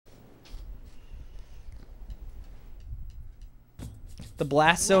The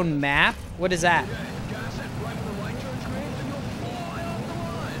blast zone map? What is that?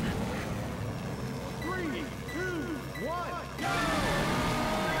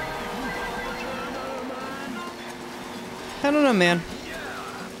 I don't know, man.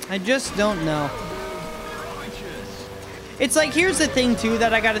 I just don't know. It's like, here's the thing, too,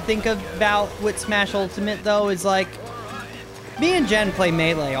 that I gotta think about with Smash Ultimate, though, is like, me and Jen play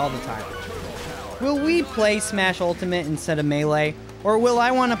Melee all the time. Will we play Smash Ultimate instead of Melee? Or will I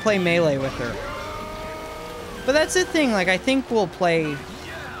want to play Melee with her? But that's the thing, like, I think we'll play...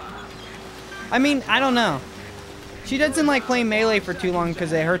 I mean, I don't know. She doesn't like playing Melee for too long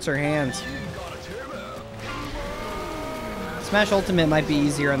because it hurts her hands. Smash Ultimate might be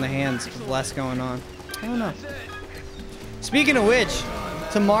easier on the hands with less going on. I don't know. Speaking of which,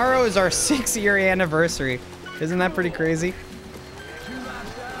 tomorrow is our 6-year anniversary. Isn't that pretty crazy?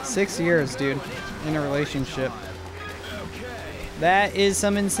 6 years, dude, in a relationship. That is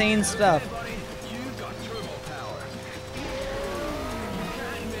some insane stuff.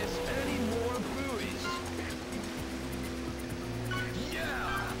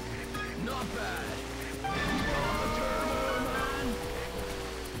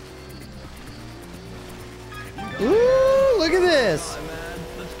 Ooh, look at this.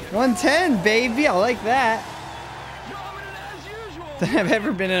 110, baby. I like that. I've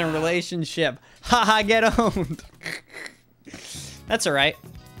ever been in a relationship. Haha, get owned. That's alright.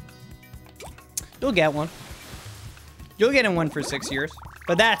 You'll get one. You'll get in one for 6 years.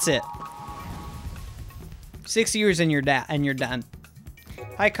 But that's it. 6 years and you're done.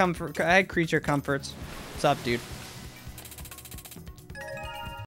 Hi, Creature Comforts. What's up, dude?